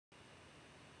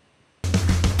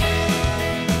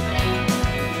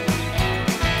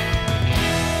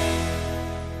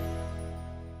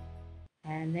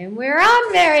We're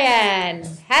on, Marianne.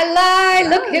 Hello,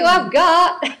 look who I've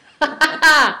got.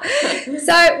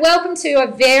 So welcome to a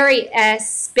very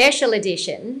special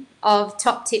edition of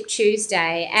Top Tip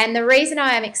Tuesday. And the reason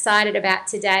I am excited about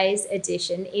today's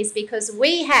edition is because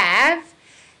we have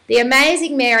the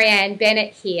amazing Marianne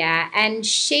Bennett here, and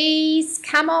she's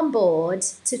come on board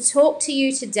to talk to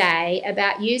you today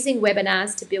about using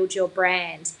webinars to build your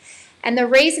brand. And the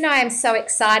reason I am so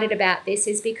excited about this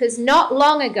is because not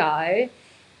long ago,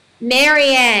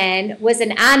 Marianne was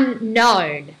an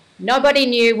unknown. Nobody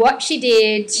knew what she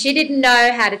did. She didn't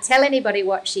know how to tell anybody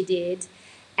what she did.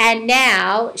 And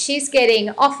now she's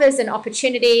getting offers and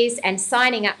opportunities and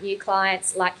signing up new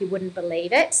clients like you wouldn't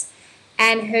believe it.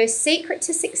 And her secret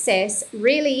to success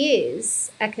really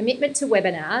is a commitment to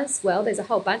webinars. Well, there's a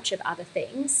whole bunch of other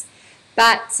things.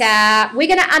 But we're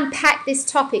going to unpack this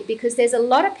topic because there's a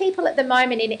lot of people at the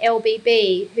moment in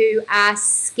LBB who are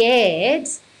scared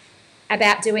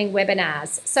about doing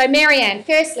webinars. So Marianne,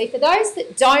 firstly, for those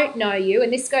that don't know you,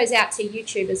 and this goes out to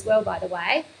YouTube as well, by the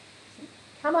way,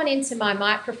 come on into my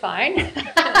microphone.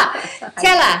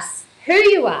 Tell us who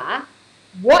you are,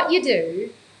 what you do,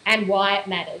 and why it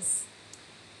matters.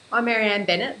 I'm Marianne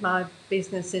Bennett. My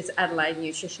business is Adelaide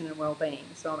Nutrition and Wellbeing.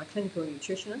 So I'm a clinical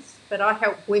nutritionist, but I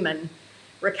help women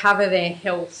recover their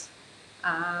health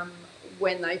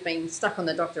when they've been stuck on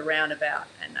the doctor roundabout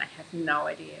and they have no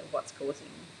idea what's causing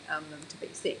them to be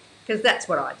sick. Because that's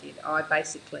what I did. I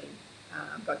basically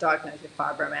got diagnosed with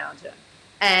fibromyalgia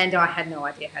and I had no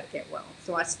idea how to get well.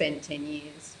 So I spent 10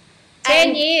 years.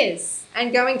 10 years?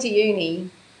 And going to uni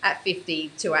at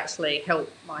 50 to actually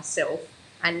help myself.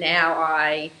 And now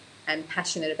I am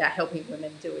passionate about helping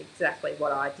women do exactly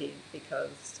what I did,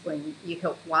 because when you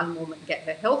help one woman get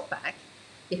her health back,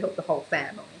 you help the whole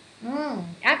family.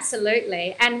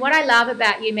 Absolutely. And what I love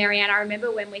about you, Marianne, I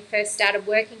remember when we first started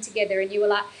working together and you were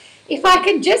like, if I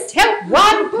can just help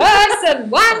one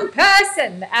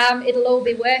person, it'll all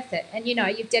be worth it. And, you know,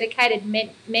 you've dedicated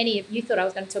many of, you thought I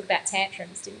was going to talk about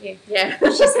tantrums, didn't you? Yeah.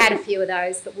 She's had a few of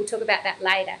those, but we'll talk about that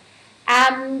later.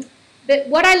 But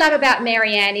what I love about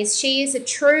Marianne is she is a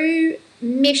true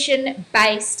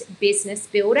mission-based business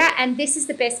builder, and this is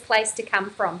the best place to come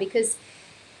from because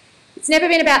it's never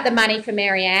been about the money for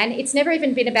Marianne. It's never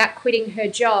even been about quitting her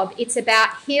job. It's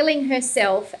about healing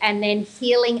herself and then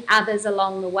healing others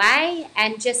along the way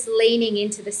and just leaning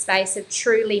into the space of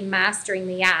truly mastering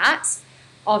the art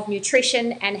of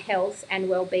nutrition and health and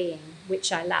well-being,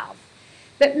 which I love.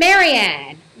 But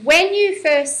Marianne, when you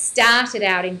first started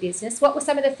out in business, what were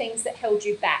some of the things that held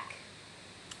you back?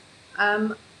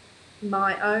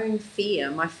 My own fear,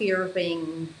 my fear of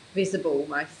being visible,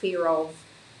 my fear of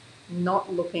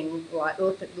not looking like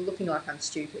I'm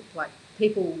stupid. Like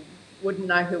people wouldn't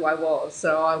know who I was,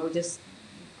 so I just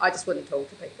wouldn't talk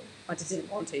to people. I just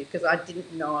didn't want to because I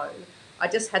didn't know. I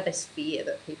just had this fear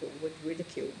that people would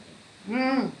ridicule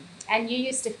me. And you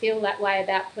used to feel that way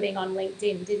about putting on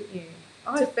LinkedIn, didn't you?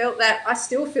 I felt that. I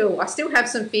still have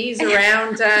some fears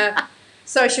around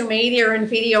social media and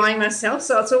videoing myself.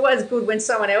 So it's always good when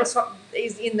someone else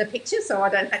is in the picture, so I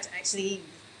don't have to actually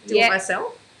do it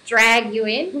myself. Drag you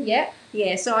in,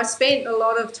 Yeah, so I spent a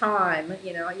lot of time,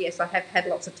 you know, yes, I have had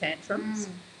lots of tantrums.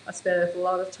 I spent a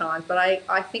lot of time, but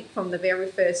I think from the very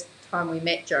first time we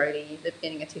met, Jodie, the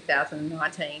beginning of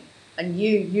 2019, I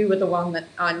knew you were the one that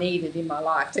I needed in my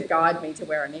life to guide me to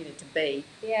where I needed to be,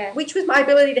 which was my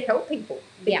ability to help people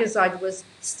because I was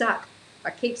stuck.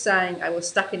 I keep saying I was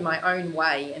stuck in my own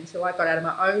way. Until I got out of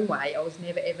my own way, I was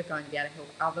never, ever going to be able to help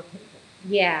other people.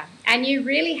 Yeah, and you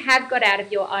really have got out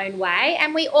of your own way,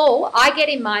 and I get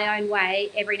in my own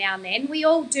way every now and then. We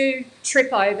all do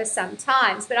trip over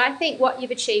sometimes, but I think what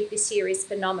you've achieved this year is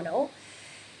phenomenal.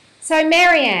 So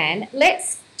Marianne,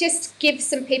 let's just give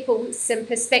some people some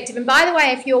perspective. And by the way,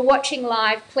 if you're watching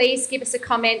live, please give us a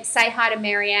comment, say hi to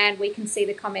Marianne. We can see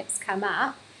the comments come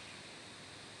up.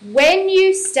 When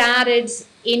you started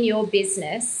in your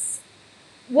business,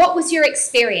 what was your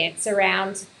experience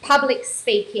around public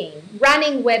speaking,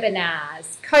 running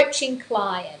webinars, coaching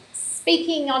clients,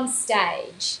 speaking on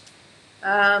stage?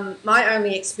 My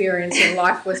only experience in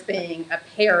life was being a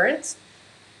parent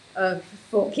of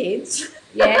 4 kids.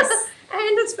 Yes.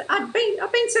 And I've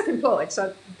been self-employed,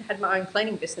 so I had my own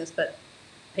cleaning business, but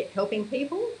helping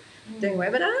people, doing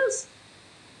webinars.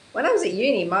 When I was at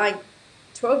uni, my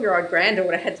 12-year-old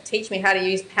granddaughter had to teach me how to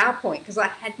use PowerPoint because I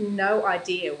had no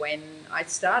idea when I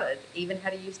started even how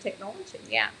to use technology.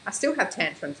 Yeah. I still have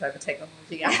tantrums over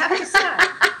technology, I have to say.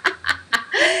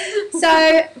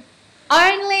 So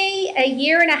only a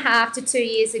year and a half to 2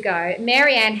 years ago,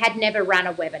 Marianne had never run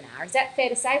a webinar. Is that fair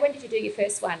to say? When did you do your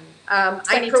first one?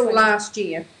 April last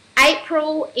year.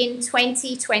 April in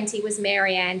 2020 was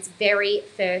Marianne's very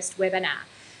first webinar.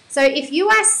 So if you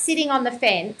are sitting on the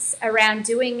fence around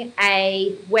doing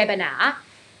a webinar,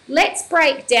 let's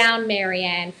break down,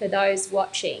 Marianne, for those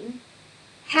watching.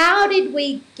 How did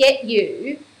we get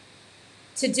you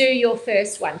to do your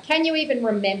first one? Can you even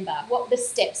remember what the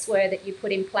steps were that you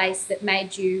put in place that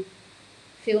made you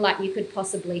feel like you could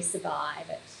possibly survive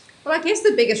it? Well, I guess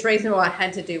the biggest reason why I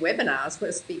had to do webinars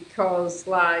was because,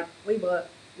 like,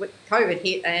 COVID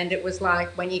hit, and it was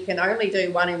like when you can only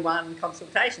do one-on-one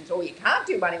consultations, or you can't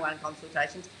do one-on-one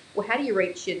consultations. Well, how do you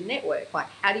reach your network? Like,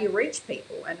 how do you reach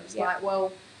people? And it was like,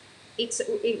 well,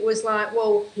 it was like,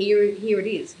 well, here it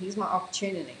is. Here's my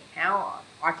opportunity. How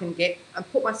I can get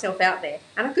and put myself out there,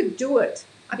 and I could do it.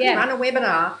 I could run a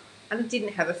webinar, and I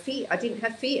didn't have a fear. I didn't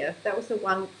have fear. That was the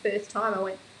first time I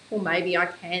went, well, maybe I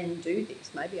can do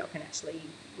this. Maybe I can actually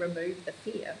remove the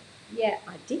fear. Yeah.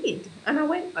 I did. And I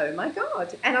went, oh, my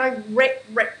God. And I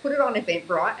put it on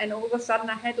Eventbrite, and all of a sudden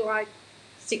I had like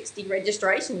 60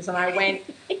 registrations. And I went,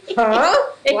 huh?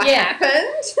 What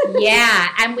happened? Yeah.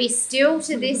 And we still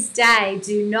to this day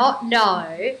do not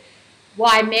know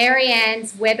why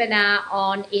Marianne's webinar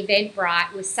on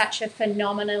Eventbrite was such a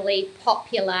phenomenally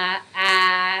popular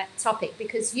topic,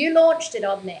 because you launched it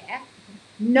on there.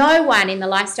 No one in the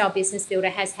Lifestyle Business Builder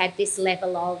has had this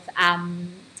level of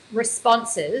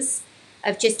responses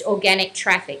of just organic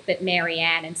traffic but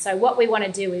Marianne. And so what we want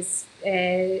to do is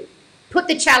put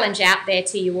the challenge out there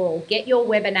to you all. Get your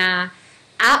webinar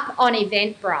up on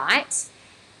Eventbrite,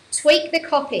 tweak the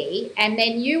copy, and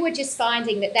then you were just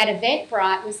finding that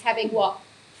Eventbrite was having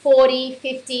 40,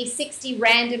 50, 60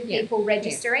 random people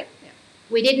registering. Yeah.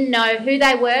 We didn't know who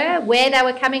they were, where they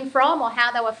were coming from, or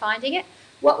how they were finding it.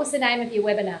 What was the name of your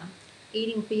webinar?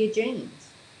 Eating for your genes.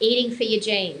 Eating for your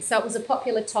genes. So it was a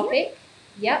popular topic.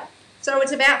 Yep. So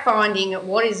it's about finding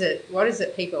what is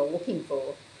it people are looking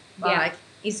for. Like,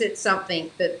 is it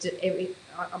something that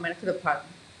I could have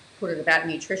put it about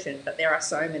nutrition, but there are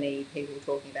so many people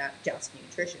talking about just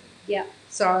nutrition. Yeah.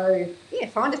 So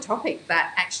find a topic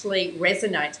that actually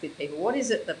resonates with people. What is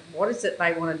it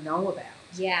they want to know about?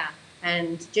 Yeah.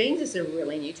 And genes is a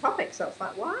really new topic, so it's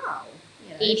like, wow.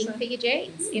 Eating for your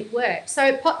genes. It worked.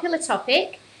 So popular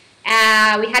topic. We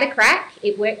had a crack.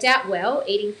 It worked out well,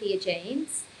 eating for your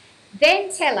genes.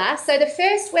 Then tell us, so the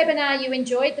first webinar, you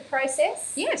enjoyed the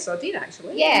process? Yes, I did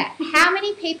actually. Yeah. How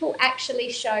many people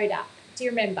actually showed up? Do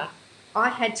you remember? I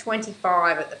had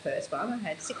 25 at the first one. I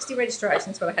had 60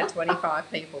 registrations, but I had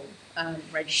 25 people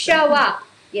register. Show up.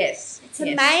 Yes. It's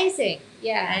amazing.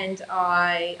 Yeah. And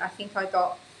I think I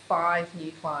got 5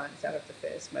 new clients out of the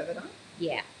first webinar.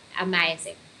 Yeah.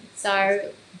 Amazing.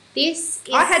 So this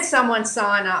is... I had someone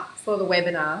sign up for the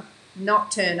webinar,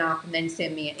 not turn up, and then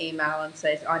send me an email and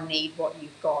says, I need what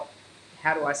you've got.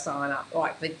 How do I sign up?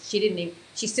 Like, but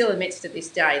she still admits to this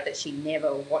day that she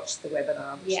never watched the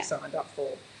webinar that she signed up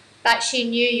for. But she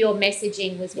knew your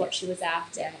messaging was what she was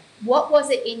after. Yeah. What was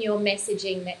it in your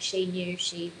messaging that she knew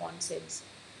she wanted?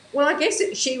 Well, I guess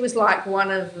she was like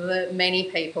one of the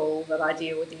many people that I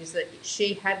deal with, is that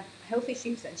she had health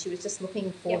issues and she was just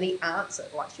looking for the answer.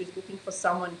 Like, she was looking for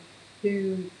someone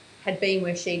who had been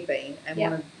where she'd been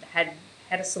and had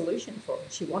a solution for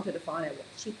it. She wanted to find out what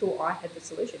she thought I had the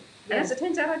solution. And as it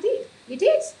turns out, I did. You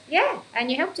did, yeah, and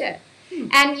you helped her.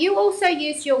 And you also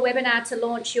used your webinar to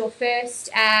launch your first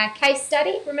case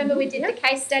study. Remember we did the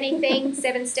case study thing,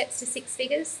 7 steps to 6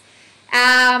 figures.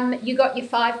 You got your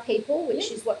 5 people,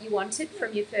 which is what you wanted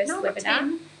from your first webinar.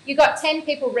 10. You got 10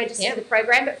 people registered the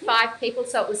program, but 5 people,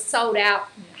 so it was sold out,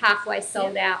 halfway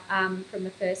sold out from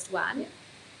the first one. Yeah.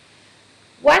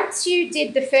 Once you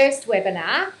did the first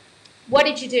webinar, what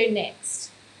did you do next?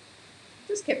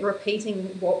 Just kept repeating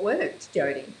what worked,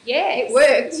 Jodie. Yes. It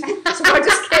worked, so I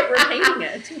just kept repeating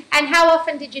it. And how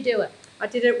often did you do it? I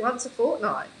did it once a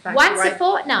fortnight. Once a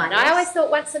fortnight? I always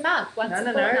thought once a month. No.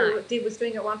 I was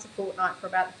doing it once a fortnight for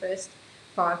about the first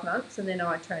 5 months, and then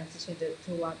I transitioned it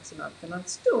to once a month, and I'm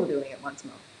still doing it once a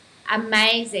month.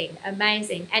 Amazing,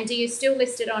 amazing. And do you still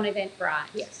list it on Eventbrite?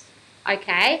 Yes.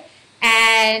 Okay.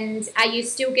 And are you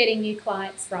still getting new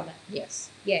clients from it? Yes.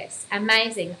 Yes,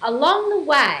 amazing. Along the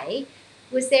way,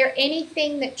 was there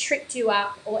anything that tripped you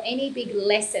up or any big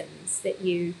lessons that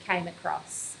you came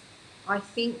across? I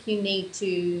think you need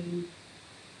to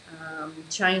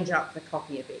change up the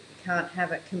copy a bit. You can't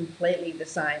have it completely the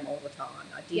same all the time.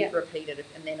 I did repeat it,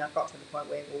 and then I got to the point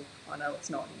where, well, I know it's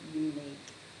not unique.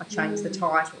 I changed the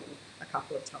title a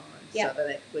couple of times so that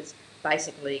it was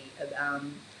basically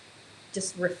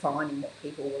just refining what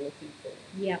people were looking for.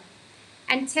 Yeah.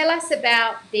 And tell us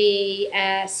about the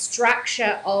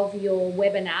structure of your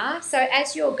webinar. So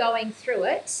as you're going through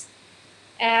it,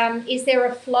 Is there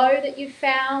a flow that you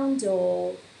found,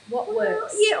 or what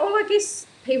works? Yeah, well, I guess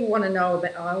people want to know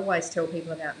about. I always tell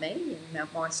people about me and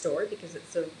about my story because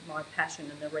it's my passion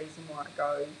and the reason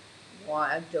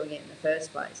why I'm doing it in the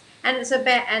first place. And it's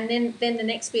about, and then the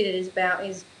next bit is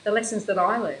the lessons that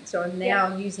I learned. So I'm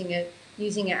now using it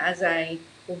as a,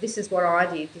 well, this is what I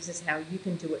did. This is how you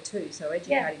can do it too. So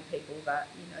educating people that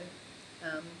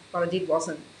what I did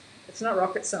it's not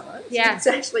rocket science. Yeah, it's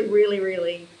actually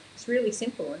it's really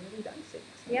simple and really basic.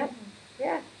 So.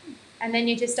 Yeah. And then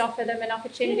you just offer them an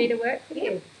opportunity to work with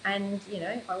you. And,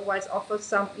 I always offer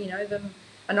them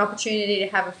an opportunity to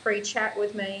have a free chat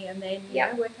with me and then,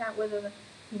 work out whether,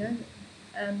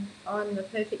 I'm the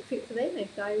perfect fit for them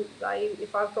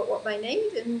if I've got what they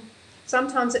need. And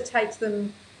sometimes it takes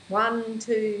them 1,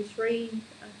 2, 3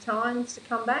 times to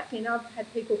come back. I've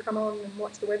had people come on and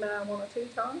watch the webinar 1 or 2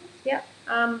 times. Yeah.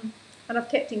 And I've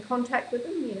kept in contact with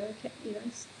them,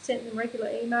 sent them regular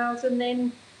emails, and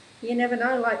then you never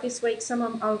know. Like this week,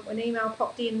 an email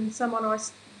popped in. Someone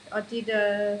I did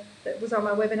that was on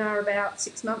my webinar about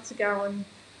 6 months ago, and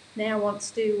now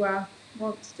wants to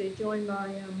join my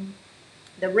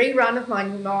the rerun of my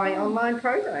online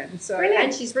program. So brilliant.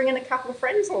 And she's bringing a couple of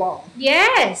friends along.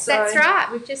 Yes, that's right.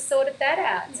 We've just sorted that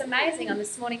out. It's amazing on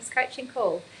this morning's coaching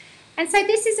call. And so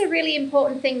this is a really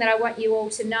important thing that I want you all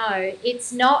to know.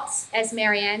 It's not, as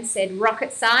Marianne said,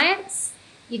 rocket science.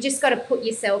 You just got to put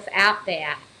yourself out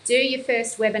there. Do your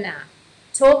first webinar.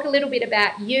 Talk a little bit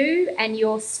about you and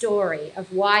your story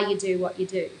of why you do what you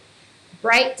do.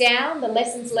 Break down the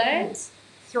lessons learned.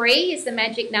 3 is the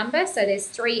magic number. So there's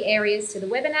 3 areas to the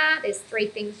webinar. There's 3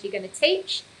 things you're going to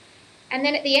teach. And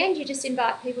then at the end, you just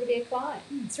invite people to be a client.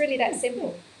 It's really that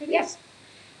simple. Yes.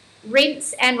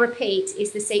 Rinse and repeat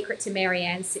is the secret to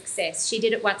Marianne's success. She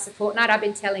did it once a fortnight. I've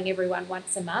been telling everyone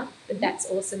once a month, but that's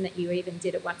awesome that you even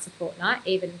did it once a fortnight,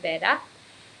 even better.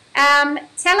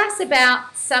 Tell us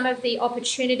about some of the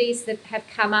opportunities that have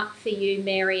come up for you,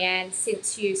 Marianne,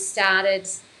 since you started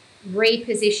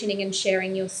repositioning and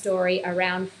sharing your story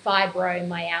around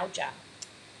fibromyalgia.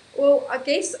 Well, I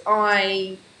guess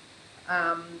I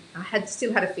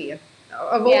still had a fear.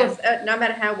 Of all of, no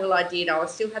matter how well I did, I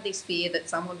still had this fear that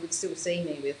someone would still see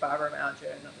me with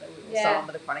fibromyalgia and some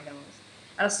of the chronic illness.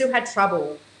 And I still had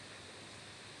trouble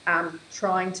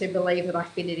trying to believe that I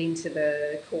fitted into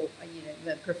the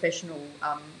professional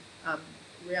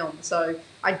realm. So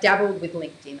I dabbled with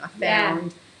LinkedIn. I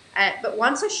found, but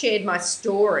once I shared my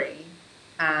story,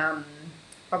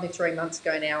 probably 3 months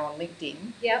ago now on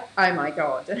LinkedIn. Yep. Oh my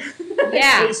God.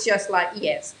 Yeah. It's just like,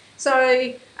 yes.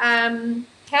 So,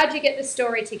 how'd you get the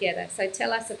story together? So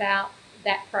tell us about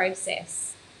that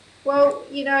process. Well,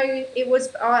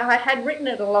 I had written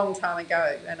it a long time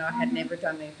ago and I had never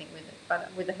done anything with it. But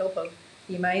with the help of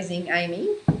the amazing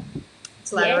Amy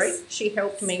Slattery, she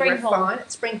helped me refine it.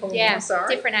 Springhorn,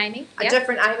 sorry. Different Amy. A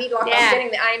different Amy. I'm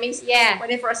getting the Amy's. Yeah.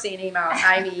 Whenever I see an Amy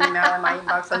email in my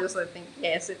inbox, I just think,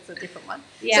 yes, it's a different one.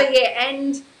 Yeah. So,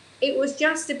 and it was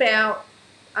just about...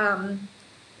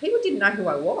 people didn't know who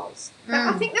I was.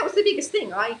 I think that was the biggest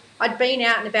thing. I'd been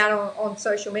out and about on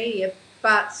social media,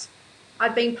 but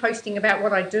I'd been posting about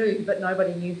what I do, but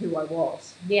nobody knew who I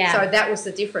was. Yeah. So that was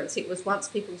the difference. It was once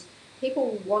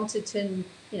people wanted to,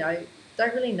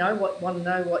 don't really want to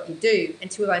know what you do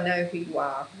until they know who you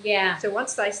are. Yeah. So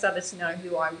once they started to know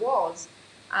who I was,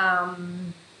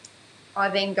 I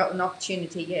then got an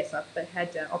opportunity. Yes, I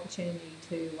had an opportunity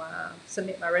to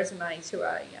submit my resume to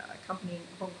a company in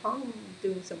Hong Kong,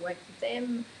 doing some work for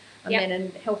them. And then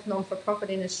a health non-for-profit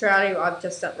in Australia, I've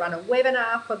just run a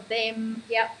webinar for them,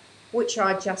 which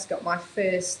I just got my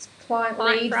first client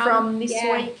lead from this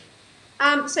week.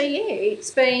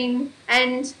 It's been,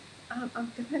 and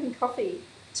I'm having coffee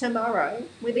tomorrow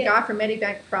with a guy from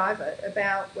Medibank Private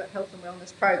about health and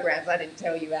wellness programs. I didn't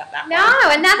tell you about that one. No,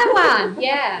 another one.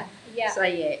 Yeah. So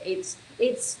it's.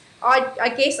 I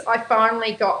guess I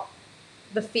finally got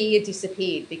the fear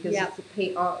disappeared because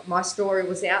my story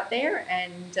was out there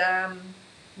and I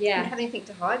didn't have anything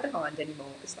to hide behind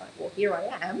anymore. It's like, well, here I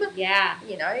am. Yeah.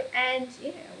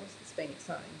 It's been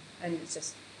exciting and it's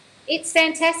just. It's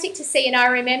fantastic to see, and I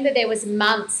remember there was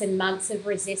months and months of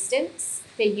resistance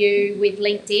for you with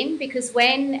LinkedIn because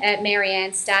when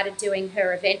Marianne started doing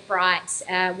her Eventbrite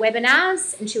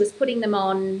webinars and she was putting them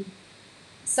on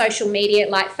social media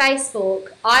like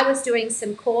Facebook, I was doing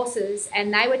some courses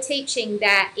and they were teaching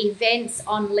that events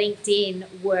on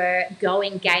LinkedIn were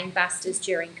going gangbusters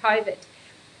during COVID.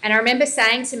 And I remember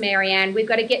saying to Marianne, we've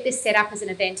got to get this set up as an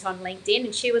event on LinkedIn.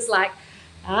 And she was like,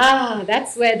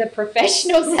 that's where the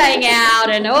professionals hang out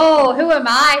and who am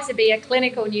I to be a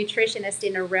clinical nutritionist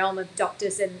in a realm of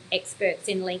doctors and experts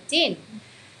in LinkedIn?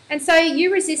 And so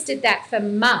you resisted that for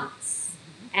months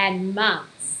and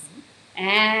months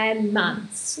and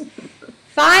months.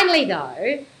 Finally,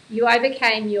 though, you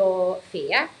overcame your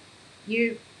fear.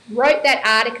 You wrote that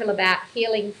article about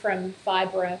healing from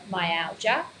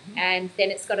fibromyalgia, and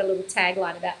then it's got a little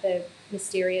tagline about the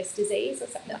mysterious disease or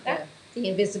something like that. The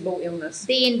invisible illness.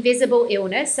 The invisible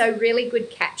illness. So really good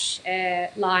catch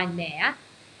line there.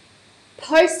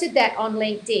 Posted that on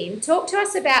LinkedIn. Talk to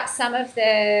us about some of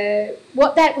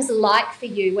what that was like for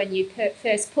you when you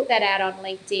first put that out on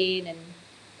LinkedIn, and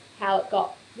how it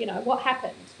got, what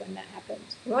happened when that happened.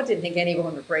 Well, I didn't think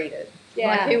anyone would read it. Yeah.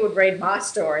 Like, who would read my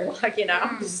story?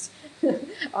 I'm just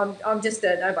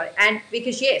a nobody. And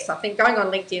because, yes, I think going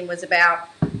on LinkedIn was about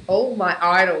all my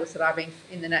idols that I've been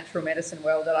in the natural medicine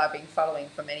world that I've been following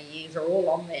for many years are all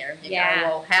on there. And you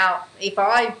go, well, if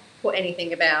I put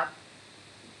anything about,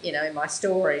 in my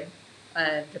story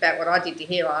and about what I did to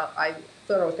heal, I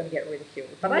thought I was going to get ridiculed.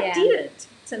 But I didn't.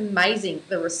 It's amazing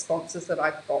the responses that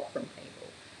I got from people.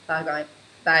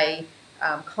 They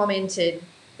commented.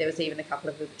 There was even a couple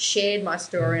of them that shared my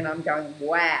story, and I'm going,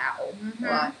 wow. Mm-hmm.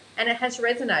 Right? And it has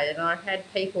resonated. And I've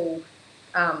had people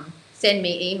send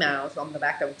me emails on the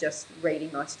back of just reading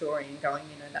my story and going,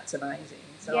 that's amazing.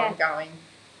 So I'm going,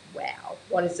 wow,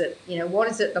 what is it? What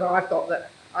is it that I've got that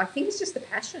I think it's just the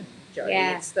passion, Jodie.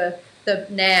 Yeah. It's the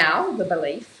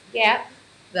belief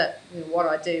that what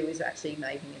I do is actually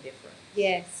making a difference.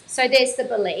 Yes. So there's the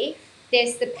belief,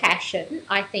 there's the passion,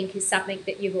 I think is something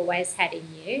that you've always had in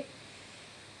you.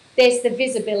 There's the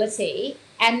visibility,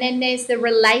 and then there's the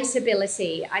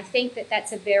relatability. I think that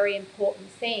that's a very important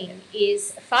thing.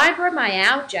 Is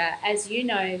fibromyalgia, as you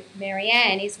know,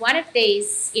 Marianne, is one of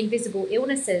these invisible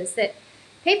illnesses that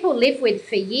people live with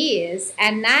for years,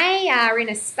 and they are in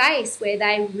a space where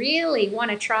they really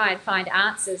want to try and find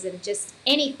answers and just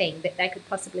anything that they could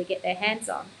possibly get their hands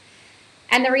on.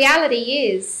 And the reality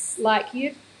is, like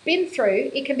you've been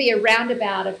through, it can be a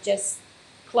roundabout of just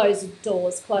closed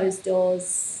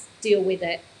doors, deal with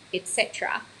it,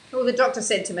 etc. Well, the doctor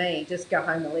said to me, just go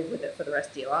home and live with it for the rest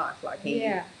of your life.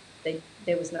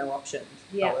 There was no option.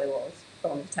 Yeah. Oh, there was. I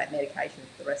wanted to take medication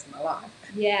for the rest of my life.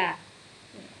 Yeah.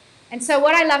 And so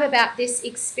what I love about this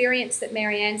experience that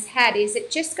Marianne's had is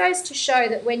it just goes to show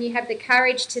that when you have the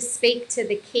courage to speak to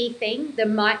the key thing, the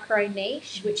micro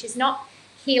niche, which is not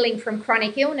healing from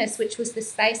chronic illness, which was the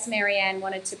space Marianne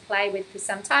wanted to play with for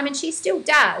some time, and she still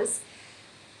does.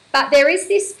 But there is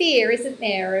this fear, isn't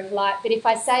there, of but if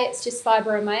I say it's just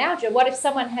fibromyalgia, what if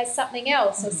someone has something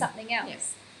else or something else?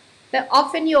 Yes. But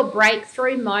often your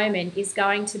breakthrough moment is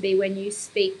going to be when you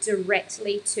speak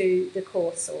directly to the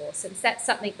core source. And that's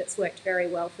something that's worked very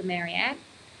well for Marianne.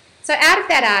 So out of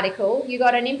that article, you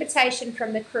got an invitation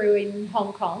from the crew in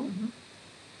Hong Kong. Mm-hmm.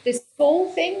 The school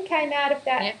thing came out of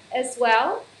that as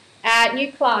well.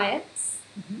 New clients,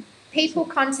 people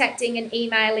contacting and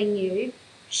emailing you,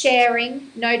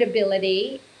 sharing,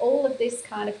 notability, all of this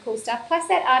kind of cool stuff. Plus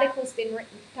that article's been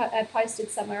posted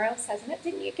somewhere else, hasn't it?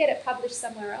 Didn't you get it published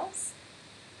somewhere else?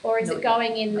 Or is it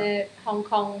going in the Hong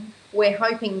Kong? We're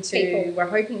hoping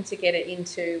to get it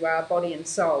into Body and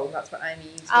Soul. That's what Amy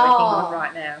is working on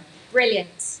right now.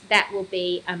 Brilliant. That will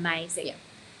be amazing. Yeah.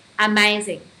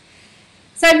 Amazing.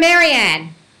 So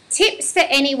Marianne, tips for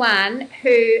anyone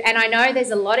who, and I know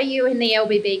there's a lot of you in the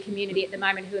LBB community at the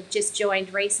moment who have just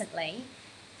joined recently,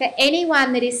 for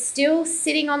anyone that is still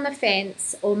sitting on the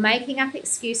fence or making up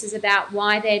excuses about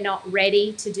why they're not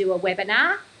ready to do a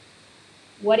webinar,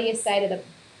 what do you say to them?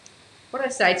 What I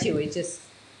say to you is just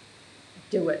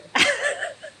do it.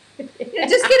 Just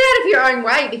get out of your own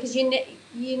way, because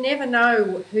you never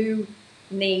know who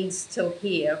needs to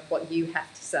hear what you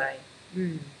have to say.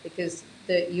 Because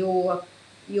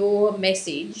your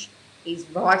message is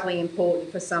vitally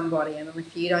important for somebody, and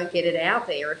if you don't get it out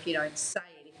there, if you don't say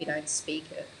it, if you don't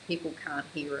speak it, people can't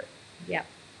hear it. Yep.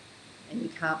 And you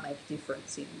can't make a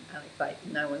difference if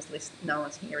no one's listening, no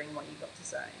one's hearing what you've got to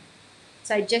say.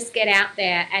 So just get out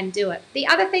there and do it. The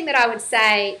other thing that I would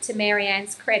say to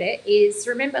Marianne's credit is,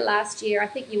 remember last year, I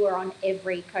think you were on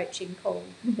every coaching call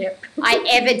I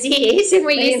ever did. And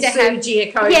we used to have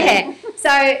Gia coaching. Yeah.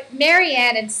 So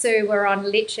Marianne and Sue were on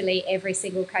literally every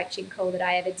single coaching call that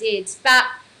I ever did. But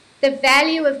the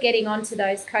value of getting onto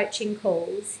those coaching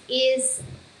calls is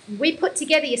we put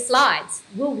together your slides.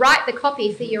 We'll write the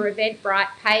copy for your Eventbrite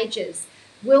pages.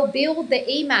 We'll build the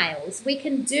emails. We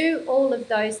can do all of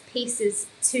those pieces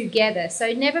together.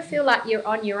 So never feel like you're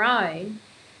on your own.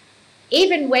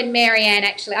 Even when Marianne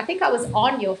actually, I think I was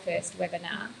on your first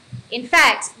webinar. In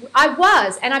fact, I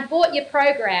was, and I bought your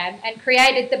program and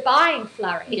created the buying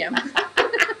flurry. Yeah.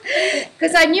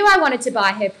 Because I knew I wanted to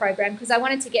buy her program because I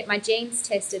wanted to get my genes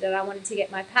tested and I wanted to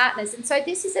get my partners. And so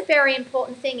this is a very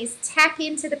important thing, is tap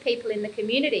into the people in the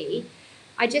community.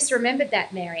 I just remembered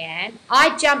that, Marianne.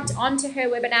 I jumped onto her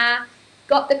webinar,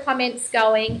 got the comments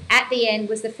going. At the end,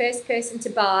 was the first person to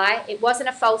buy. It wasn't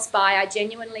a false buy. I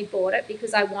genuinely bought it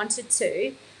because I wanted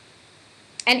to.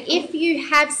 And if you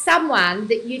have someone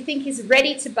that you think is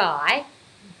ready to buy,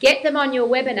 get them on your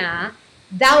webinar.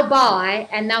 They'll buy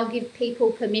and they'll give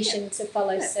people permission to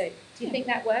follow suit. Do you think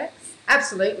that works?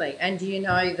 Absolutely. And do you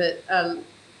know that a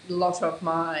lot of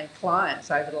my clients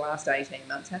over the last 18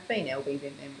 months have been LBV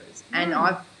members, and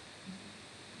I've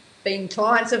been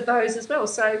clients of those as well.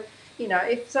 So, you know,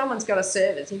 if someone's got a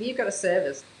service, if you've got a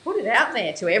service, put it out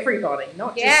there to everybody,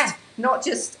 not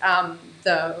just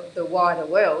the wider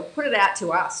world. Put it out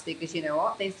to us, because you know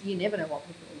what? You never know what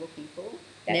people are looking for.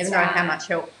 You never know how much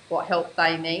what help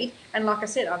they need. And like I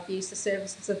said, I've used the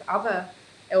services of other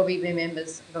LBV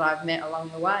members that I've met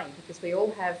along the way, because we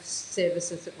all have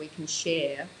services that we can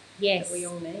share that we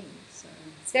all need. So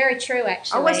it's very true,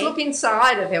 actually. I always look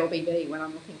inside of LBV when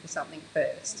I'm looking for something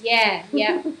first. Yeah.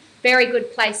 Very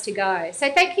good place to go.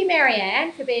 So thank you,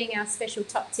 Marianne, for being our special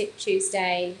Top Tip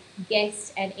Tuesday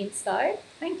guest and inspo.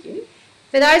 Thank you.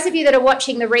 For those of you that are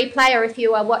watching the replay, or if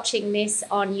you are watching this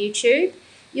on YouTube,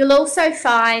 you'll also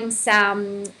find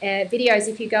some videos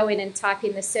if you go in and type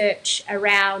in the search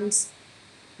around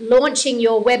launching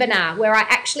your webinar, where I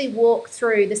actually walk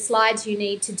through the slides you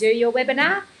need to do your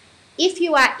webinar. If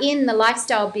you are in the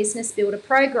Lifestyle Business Builder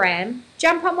program,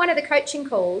 jump on one of the coaching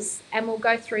calls and we'll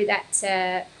go through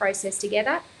that process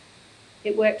together.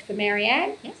 It worked for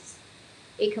Marianne. Yes.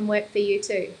 It can work for you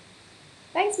too.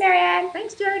 Thanks, Marianne.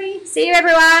 Thanks, Jodie. See you,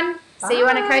 everyone. Bye. See you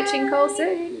on a coaching call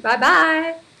soon.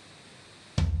 Bye-bye.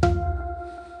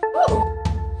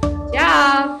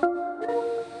 Ciao.